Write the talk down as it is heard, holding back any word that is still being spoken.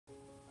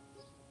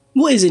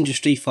What is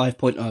Industry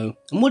 5.0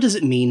 and what does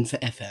it mean for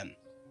FM?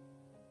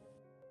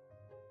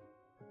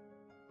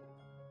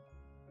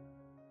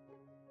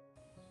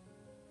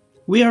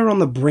 We are on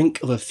the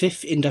brink of a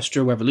fifth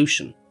industrial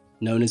revolution,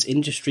 known as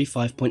Industry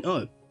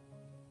 5.0.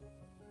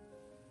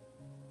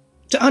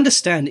 To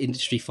understand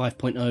Industry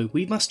 5.0,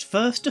 we must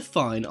first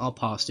define our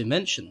past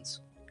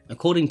inventions,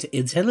 according to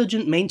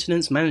intelligent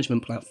maintenance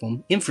management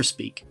platform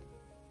InfraSpeak.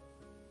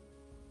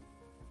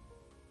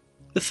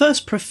 The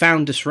first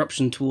profound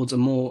disruption towards a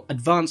more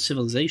advanced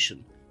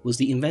civilization was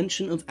the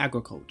invention of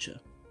agriculture.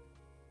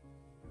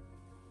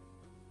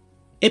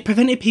 It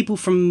prevented people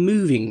from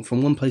moving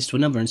from one place to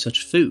another in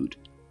search of food,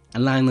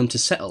 allowing them to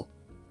settle,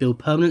 build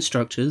permanent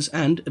structures,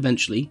 and,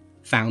 eventually,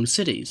 found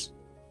cities.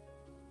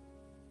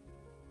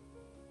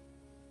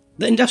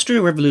 The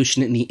Industrial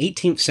Revolution in the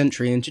 18th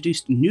century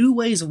introduced new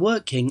ways of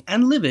working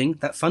and living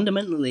that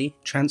fundamentally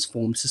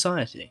transformed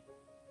society.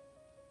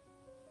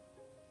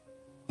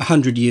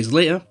 100 years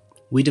later,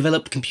 we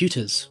developed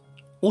computers,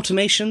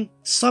 automation,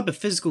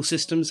 cyber-physical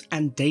systems,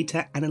 and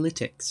data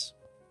analytics.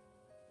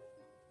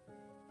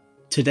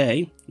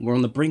 Today, we're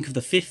on the brink of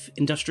the fifth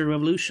industrial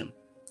revolution.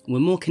 We're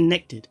more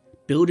connected,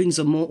 buildings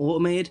are more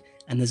automated,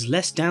 and there's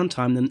less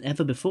downtime than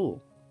ever before.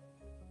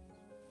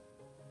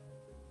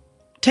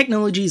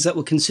 Technologies that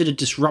were considered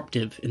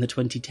disruptive in the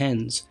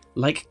 2010s,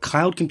 like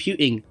cloud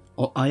computing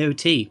or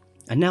IoT,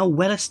 are now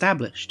well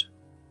established.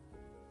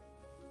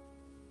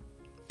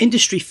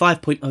 Industry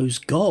 5.0's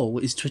goal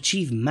is to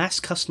achieve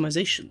mass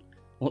customization,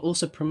 while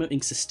also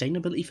promoting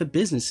sustainability for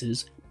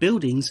businesses,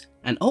 buildings,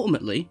 and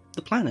ultimately,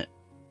 the planet.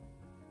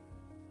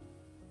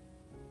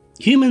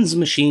 Humans and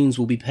machines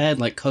will be paired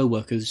like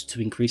co-workers to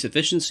increase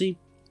efficiency,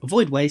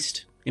 avoid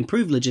waste,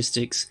 improve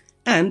logistics,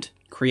 and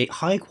create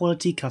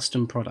high-quality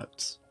custom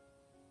products.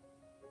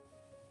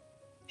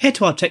 Head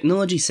to our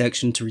technology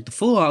section to read the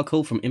full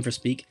article from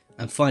InfraSpeak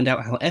and find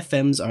out how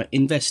FMs are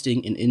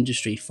investing in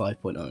Industry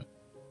 5.0.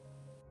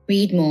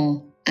 Read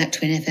more at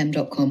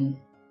TWinFM.com.